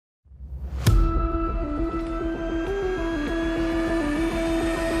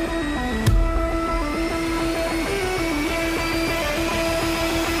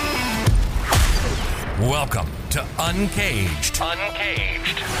Uncaged.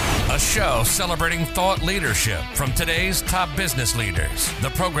 A show celebrating thought leadership from today's top business leaders. The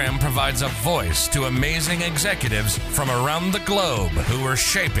program provides a voice to amazing executives from around the globe who are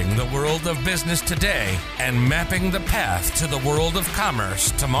shaping the world of business today and mapping the path to the world of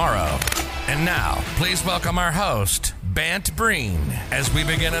commerce tomorrow. And now, please welcome our host, Bant Breen, as we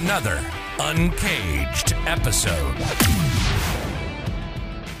begin another Uncaged episode.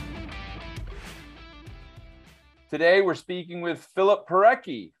 Today, we're speaking with Philip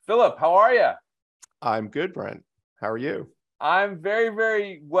Parecki. Philip, how are you? I'm good, Brent. How are you? I'm very,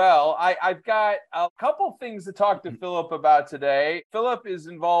 very well. I've got a couple things to talk to Philip about today. Philip is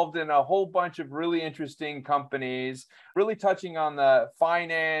involved in a whole bunch of really interesting companies, really touching on the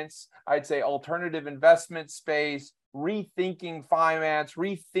finance, I'd say alternative investment space, rethinking finance,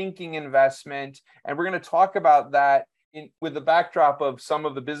 rethinking investment. And we're going to talk about that with the backdrop of some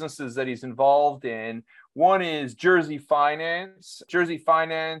of the businesses that he's involved in. One is Jersey Finance. Jersey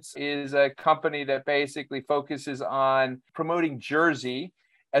Finance is a company that basically focuses on promoting Jersey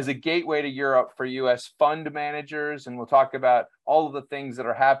as a gateway to Europe for U.S. fund managers. And we'll talk about all of the things that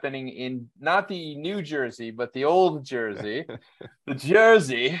are happening in not the New Jersey, but the old Jersey, the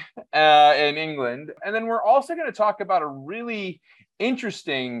Jersey in England. And then we're also going to talk about a really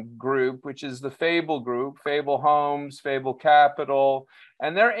interesting group, which is the Fable Group, Fable Homes, Fable Capital.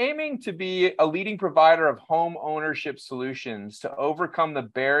 And they're aiming to be a leading provider of home ownership solutions to overcome the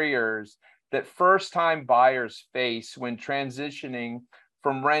barriers that first-time buyers face when transitioning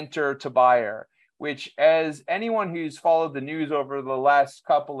from renter to buyer, which, as anyone who's followed the news over the last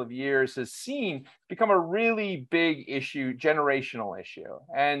couple of years has seen, become a really big issue, generational issue.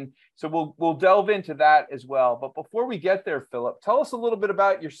 And so we'll delve into that as well. But before we get there, Philip, tell us a little bit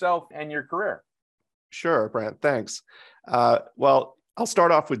about yourself and your career. Sure, Brent. Thanks. Well, I'll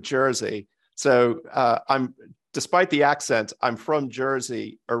start off with Jersey. So despite the accent, I'm from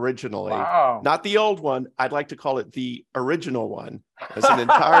Jersey originally. Wow. Not the old one. I'd like to call it the original one. It's an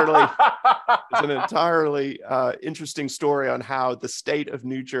entirely interesting story on how the state of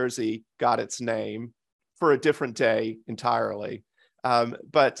New Jersey got its name for a different day entirely.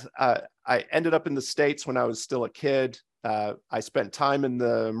 But I ended up in the States when I was still a kid. I spent time in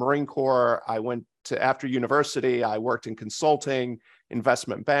the Marine Corps. I went to, after university, I worked in consulting,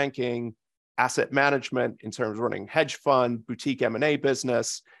 investment banking, asset management in terms of running hedge fund, boutique M&A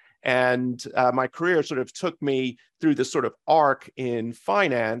business. And my career sort of took me through this sort of arc in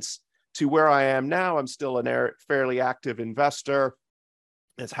finance to where I am now. I'm still a fairly active investor.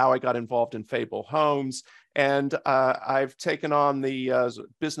 That's how I got involved in Fable Homes. And I've taken on the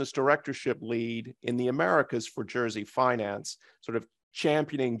business directorship lead in the Americas for Jersey Finance, sort of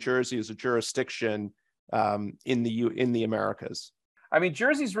championing Jersey as a jurisdiction in the Americas. I mean,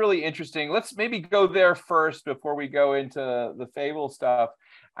 Jersey's really interesting. Let's maybe go there first before we go into the Fable stuff.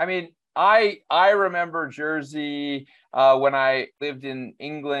 I mean, I remember Jersey when I lived in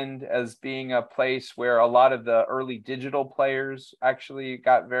England as being a place where a lot of the early digital players actually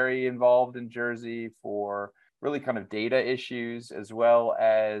got very involved in Jersey for really kind of data issues, as well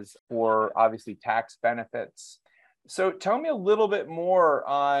as for obviously tax benefits. So tell me a little bit more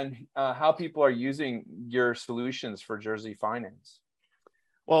on how people are using your solutions for Jersey Finance.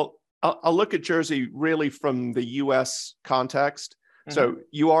 Well, I'll look at Jersey really from the U.S. context. Mm-hmm. So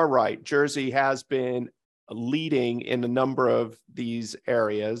you are right. Jersey has been leading in a number of these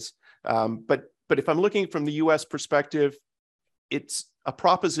areas. But if I'm looking from the U.S. perspective, it's a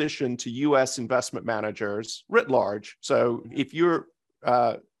proposition to U.S. investment managers writ large. So if you're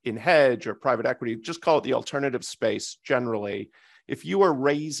in hedge or private equity, just call it the alternative space generally. If you are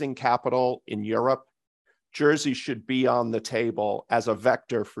raising capital in Europe, Jersey should be on the table as a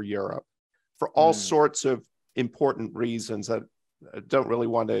vector for Europe for all sorts of important reasons that I don't really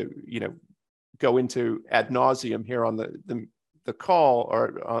want to, go into ad nauseum here on the call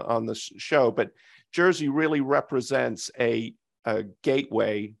or on the show. But Jersey really represents a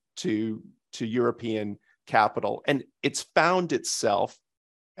gateway to European capital, and it's found itself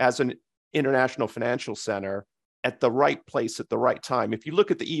as an international financial center at the right place at the right time. If you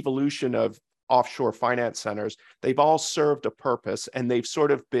look at the evolution of offshore finance centers, they've all served a purpose, and they've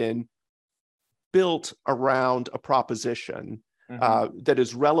sort of been built around a proposition that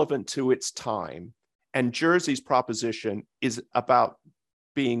is relevant to its time. And Jersey's proposition is about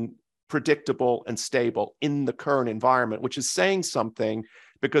being predictable and stable in the current environment, which is saying something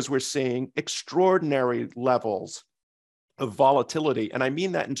because we're seeing extraordinary levels of volatility. And I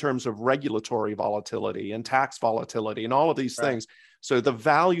mean that in terms of regulatory volatility and tax volatility and all of these things. So the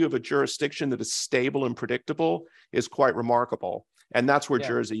value of a jurisdiction that is stable and predictable is quite remarkable. And that's where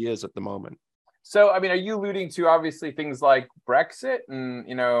Jersey is at the moment. So, I mean, are you alluding to obviously things like Brexit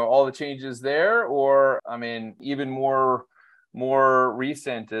and, all the changes there, or, I mean, even more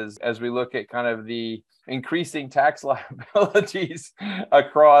recent as we look at kind of the increasing tax liabilities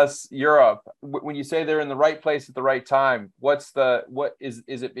across Europe? When you say they're in the right place at the right time, what is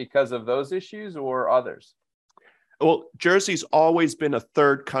it because of those issues or others? Well, Jersey's always been a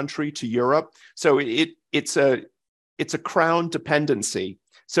third country to Europe, so it's a crown dependency.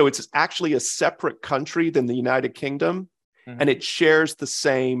 So it's actually a separate country than the United Kingdom, and it shares the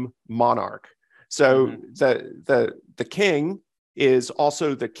same monarch. So the king is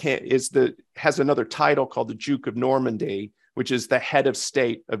also has another title called the Duke of Normandy, which is the head of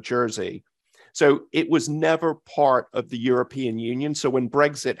state of Jersey. So it was never part of the European Union. So when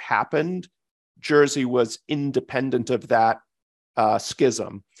Brexit happened, Jersey was independent of that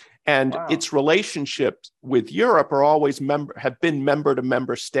schism. And its relationships with Europe are always have been member to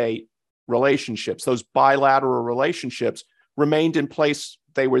member state relationships. Those bilateral relationships remained in place.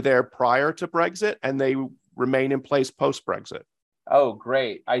 They were there prior to Brexit, and they remain in place post-Brexit. Oh,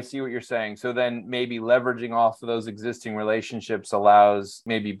 great. I see what you're saying. So then maybe leveraging off of those existing relationships allows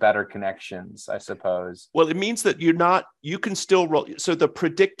maybe better connections, I suppose. Well, it means that you can still roll. So the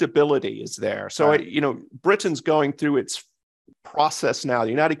predictability is there. So, Britain's going through its process now. The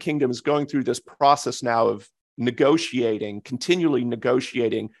United Kingdom is going through this process now of continually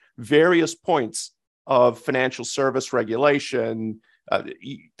negotiating various points of financial service regulation.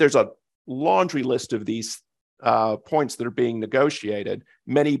 There's a laundry list of these points that are being negotiated,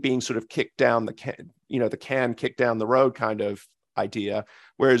 many being sort of kicked down the can kicked down the road kind of idea,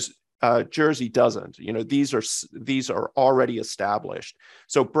 whereas Jersey doesn't. These are already established.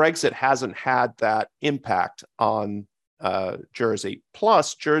 So Brexit hasn't had that impact on Jersey.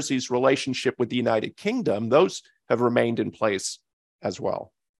 Plus, Jersey's relationship with the United Kingdom, those have remained in place as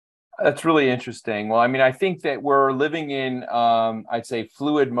well. That's really interesting. Well, I mean, I think that we're living in, I'd say,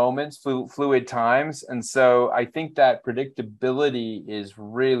 fluid moments, fluid times. And so I think that predictability is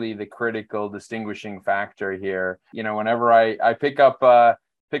really the critical distinguishing factor here. Whenever I pick up a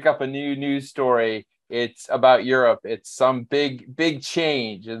new news story, it's about Europe. It's some big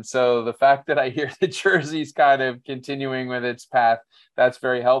change. And so the fact that I hear that Jersey's kind of continuing with its path, that's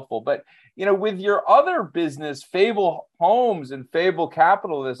very helpful. But, with your other business, Fable Homes and Fable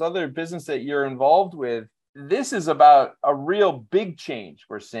Capital, this other business that you're involved with, this is about a real big change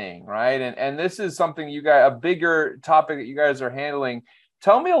we're seeing, right? And this is something a bigger topic that you guys are handling.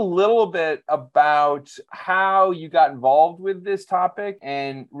 Tell me a little bit about how you got involved with this topic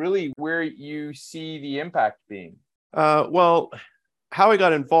and really where you see the impact being. Well, how I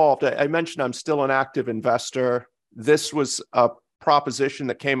got involved, I mentioned I'm still an active investor. This was a proposition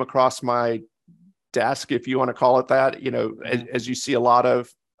that came across my desk, if you want to call it that, as you see a lot of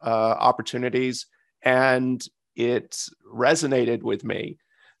opportunities, and it resonated with me.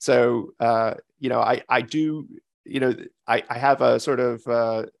 So, I have a sort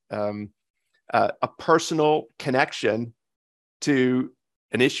of a personal connection to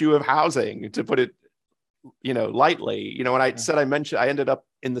an issue of housing, to put it, lightly. When I said I ended up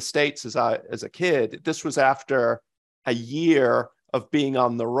in the States as a kid, this was after a year of being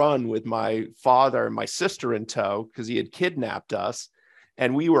on the run with my father and my sister in tow because he had kidnapped us,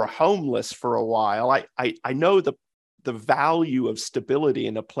 and we were homeless for a while. I know the value of stability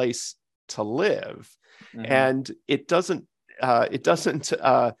in a place to live, and it doesn't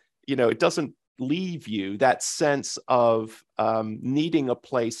leave you that sense of needing a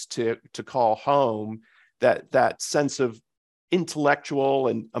place to call home, that sense of intellectual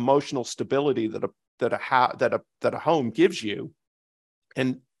and emotional stability that a home gives you.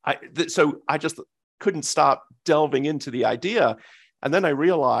 And so I just couldn't stop delving into the idea. And then I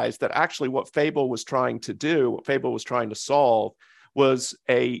realized that actually what Fable was trying to solve was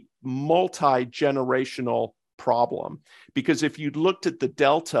a multi-generational problem. Because if you looked at the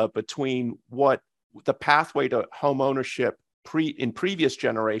delta between what the pathway to home ownership in previous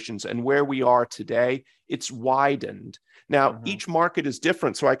generations and where we are today, it's widened. Now, each market is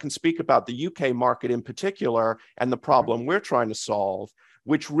different. So I can speak about the UK market in particular and the problem we're trying to solve,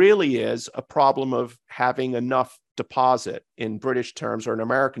 which really is a problem of having enough deposit, in British terms or in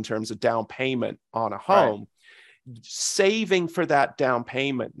American terms, a down payment on a home. Right. Saving for that down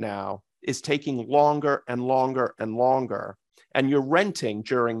payment now is taking longer and longer and longer. And you're renting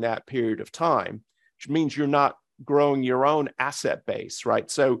during that period of time, which means you're not growing your own asset base,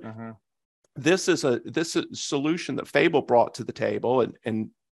 right? So this is a solution that Fable brought to the table, and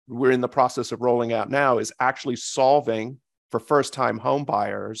we're in the process of rolling out now, is actually solving for first-time home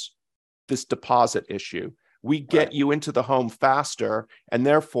buyers this deposit issue, We get you into the home faster, and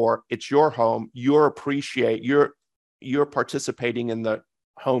therefore it's your home. You're participating in the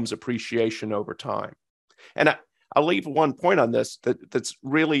home's appreciation over time. And I'll leave one point on this that's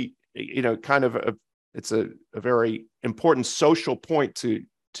really, kind of it's a very important social point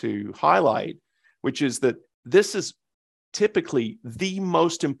to highlight, which is that this is typically the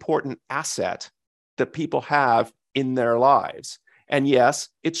most important asset that people have in their lives. And yes,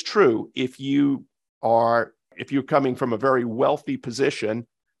 it's true. If you're coming from a very wealthy position,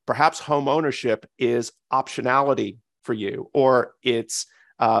 perhaps home ownership is optionality for you, or it's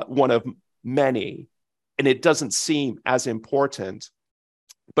one of many, and it doesn't seem as important.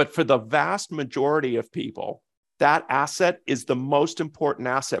 But for the vast majority of people, that asset is the most important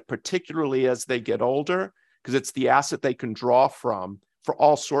asset, particularly as they get older, because it's the asset they can draw from for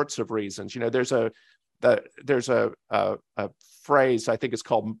all sorts of reasons. There's a phrase, I think it's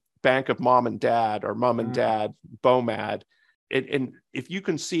called Bank of Mom and Dad, or Mom and Dad, BOMAD. And if you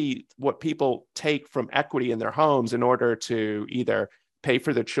can see what people take from equity in their homes in order to either pay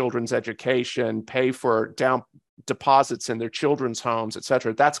for their children's education, pay for down deposits in their children's homes, et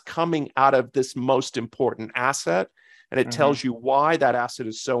cetera, that's coming out of this most important asset. And it tells you why that asset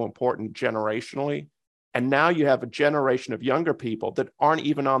is so important generationally. And now you have a generation of younger people that aren't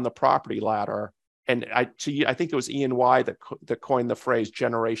even on the property ladder. And I think it was Ian Y that coined the phrase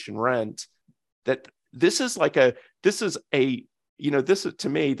generation rent, that this is to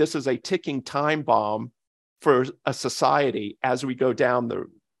me, this is a ticking time bomb for a society as we go down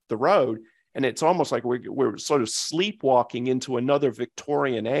the road. And it's almost like we're sort of sleepwalking into another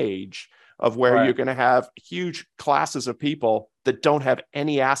Victorian age of where you're going to have huge classes of people that don't have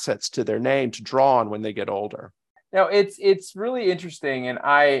any assets to their name to draw on when they get older. Now, it's really interesting. And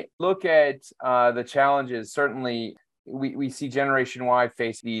I look at the challenges. Certainly, we see Generation Y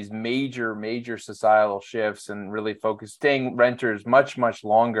face these major societal shifts and really staying renters much, much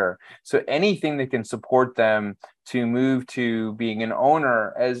longer. So anything that can support them to move to being an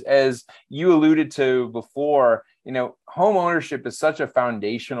owner, as you alluded to before, home ownership is such a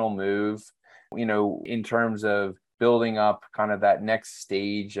foundational move, in terms of building up kind of that next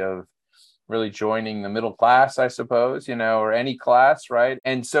stage of really joining the middle class, I suppose, or any class, right?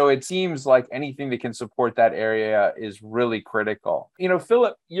 And so it seems like anything that can support that area is really critical.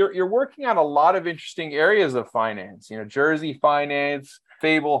 Philip, you're working on a lot of interesting areas of finance, Jersey finance,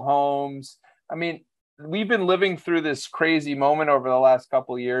 Fable Homes. I mean, we've been living through this crazy moment over the last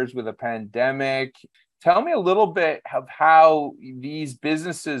couple of years with a pandemic. Tell me a little bit of how these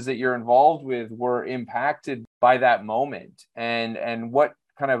businesses that you're involved with were impacted by that moment, and what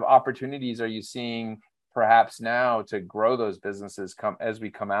kind of opportunities are you seeing perhaps now to grow those businesses as we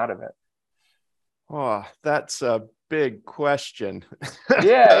come out of it? Oh, that's a big question.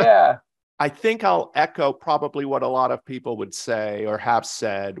 Yeah. I think I'll echo probably what a lot of people would say or have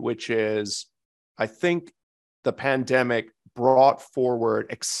said, which is, I think the pandemic brought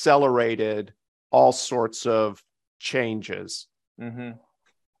forward, accelerated all sorts of changes.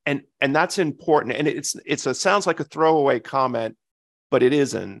 And that's important. And it sounds like a throwaway comment, but it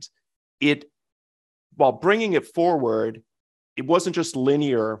isn't. While bringing it forward, it wasn't just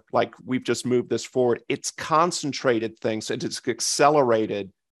linear, like we've just moved this forward. It's concentrated things, and it's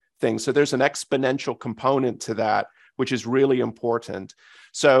accelerated things. So there's an exponential component to that, which is really important.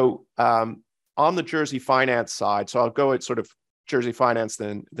 So on the Jersey Finance side, so I'll go at sort of Jersey Finance,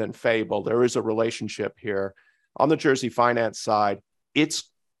 then Fable. There is a relationship here. On the Jersey Finance side, it's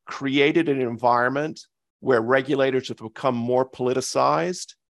created an environment where regulators have become more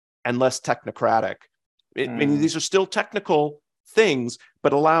politicized and less technocratic. I mean, these are still technical things,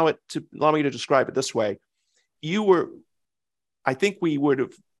 but allow me to describe it this way. I think we would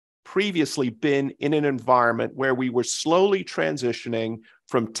have previously been in an environment where we were slowly transitioning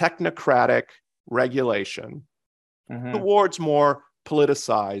from technocratic regulation towards more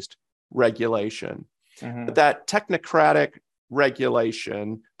politicized regulation. But that technocratic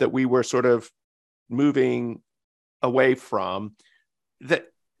regulation that we were sort of moving away from,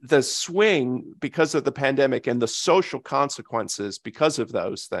 the swing because of the pandemic and the social consequences because of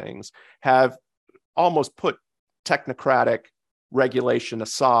those things have almost put technocratic regulation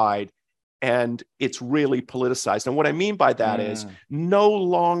aside, and it's really politicized. And what I mean by that is no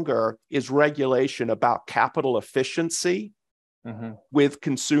longer is regulation about capital efficiency with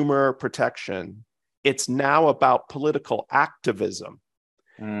consumer protection. It's now about political activism,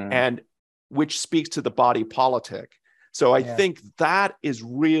 and which speaks to the body politic. So I think that is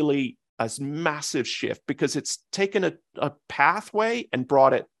really a massive shift because it's taken a pathway and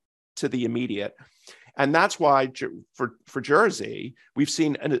brought it to the immediate. And that's why for Jersey, we've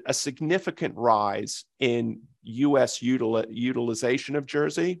seen a significant rise in U.S. utilization of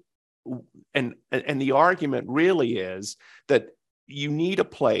Jersey. And the argument really is that you need a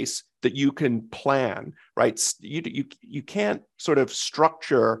place that you can plan, right? You can't sort of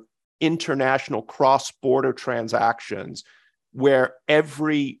structure international cross-border transactions where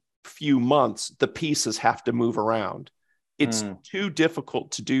every few months the pieces have to move around. It's too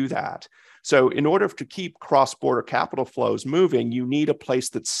difficult to do that. So in order to keep cross-border capital flows moving, you need a place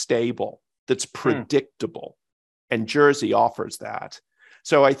that's stable, that's predictable. And Jersey offers that.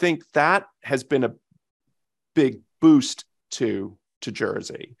 So I think that has been a big boost to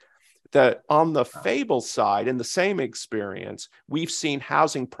Jersey. That on the Fable side, in the same experience, we've seen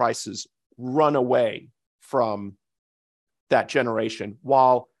housing prices run away from that generation,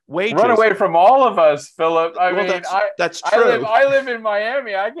 while wages run away from all of us, Philip. I mean, that's true. I live in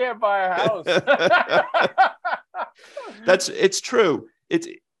Miami. I can't buy a house. It's true.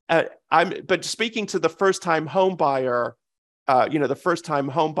 But speaking to the first-time home buyer, the first-time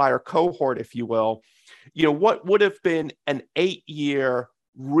home buyer cohort, if you will, what would have been an 8-year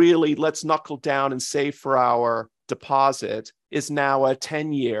really let's knuckle down and save for our deposit is now a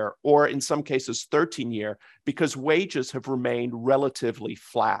 10-year, or in some cases 13-year, because wages have remained relatively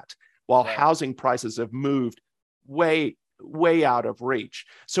flat while housing prices have moved way out of reach.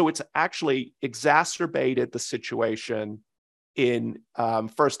 So it's actually exacerbated the situation in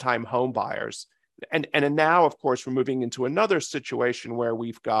first-time home buyers. And now, of course, we're moving into another situation where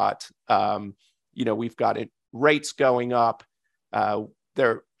we've got rates going up.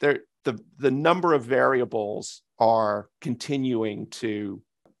 The number of variables are continuing to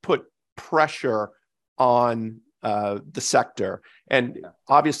put pressure on the sector. And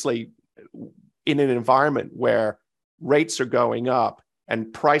obviously, in an environment where rates are going up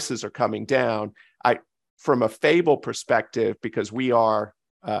and prices are coming down, from a Fable perspective, because we are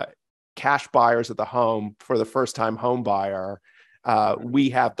cash buyers of the home for the first-time home buyer, we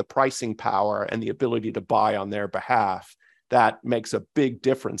have the pricing power and the ability to buy on their behalf. That makes a big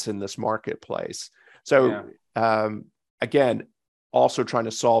difference in this marketplace. So again, also trying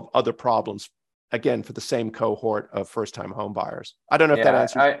to solve other problems, again, for the same cohort of first-time home buyers. I don't know if that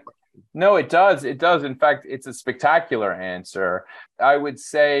answers your question. No, it does. It does. In fact, it's a spectacular answer. I would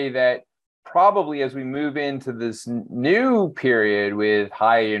say that probably as we move into this new period with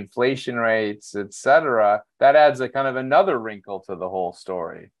high inflation rates, et cetera, that adds a kind of another wrinkle to the whole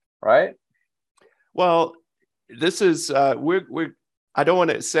story, right? Well, this is I don't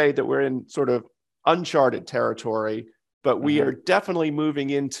want to say that we're in sort of uncharted territory, but we are definitely moving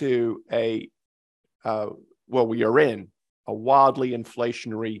into we are in a wildly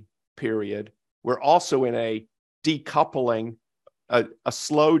inflationary period. We're also in a decoupling, a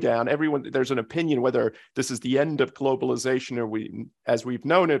slowdown. There's an opinion whether this is the end of globalization or as we've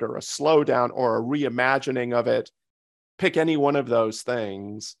known it, or a slowdown or a reimagining of it. Pick any one of those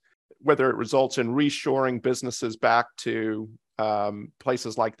things. Whether it results in reshoring businesses back to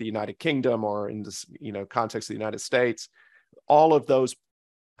places like the United Kingdom or in this, context of the United States, all of those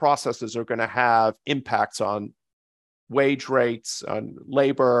processes are going to have impacts on wage rates, on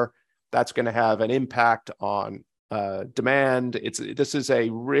labor. That's going to have an impact on demand. This is a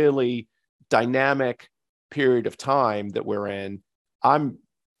really dynamic period of time that we're in. I'm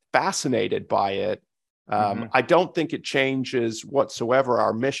fascinated by it. I don't think it changes whatsoever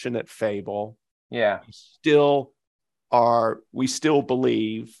our mission at Fable. Yeah. We still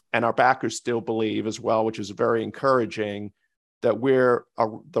believe, and our backers still believe as well, which is very encouraging, that we're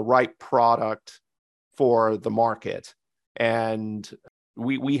the right product for the market. And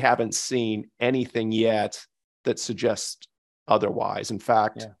we haven't seen anything yet that suggests otherwise. In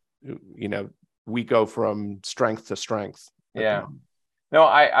fact, we go from strength to strength. Yeah. No,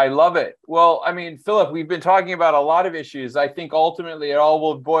 I love it. Well, I mean, Philip, we've been talking about a lot of issues. I think ultimately it all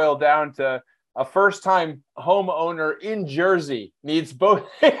will boil down to a first-time homeowner in Jersey needs both,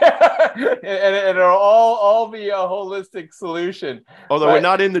 and it'll all be a holistic solution. Although we're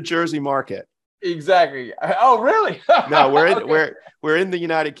not in the Jersey market. Exactly. Oh, really? No, we're in the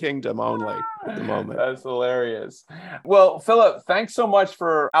United Kingdom only at the moment. That's hilarious. Well, Philip, thanks so much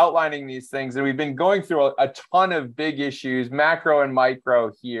for outlining these things. And we've been going through a ton of big issues, macro and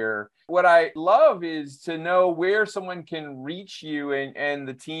micro here. What I love is to know where someone can reach you and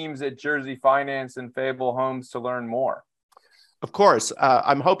the teams at Jersey Finance and Fable Homes to learn more. Of course.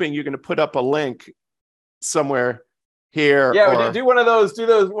 I'm hoping you're going to put up a link somewhere here. Yeah, do one of those. Do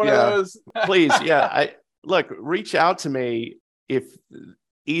those one of those. Please. Yeah. Reach out to me if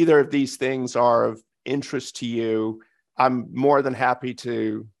either of these things are of interest to you. I'm more than happy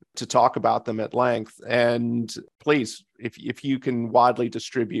to to talk about them at length. And please, if you can widely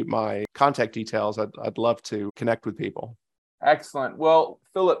distribute my contact details, I'd love to connect with people. Excellent. Well,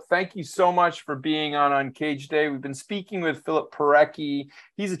 Philip, thank you so much for being on Uncaged Day. We've been speaking with Philip Parecki.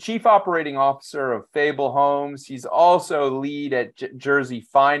 He's the Chief Operating Officer of Fable Homes. He's also lead at Jersey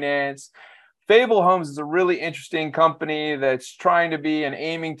Finance. Fable Homes is a really interesting company that's trying to be and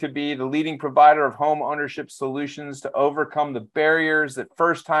aiming to be the leading provider of home ownership solutions to overcome the barriers that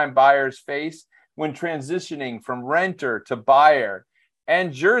first-time buyers face when transitioning from renter to buyer.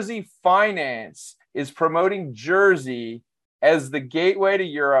 And Jersey Finance is promoting Jersey as the gateway to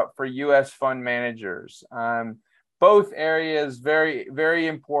Europe for U.S. fund managers. Both areas very, very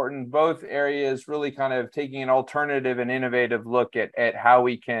important. Both areas really kind of taking an alternative and innovative look at how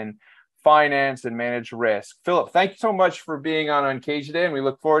we can finance and manage risk. Philip, thank you so much for being on Uncaged Day, and we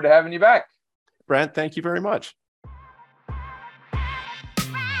look forward to having you back. Brent, thank you very much.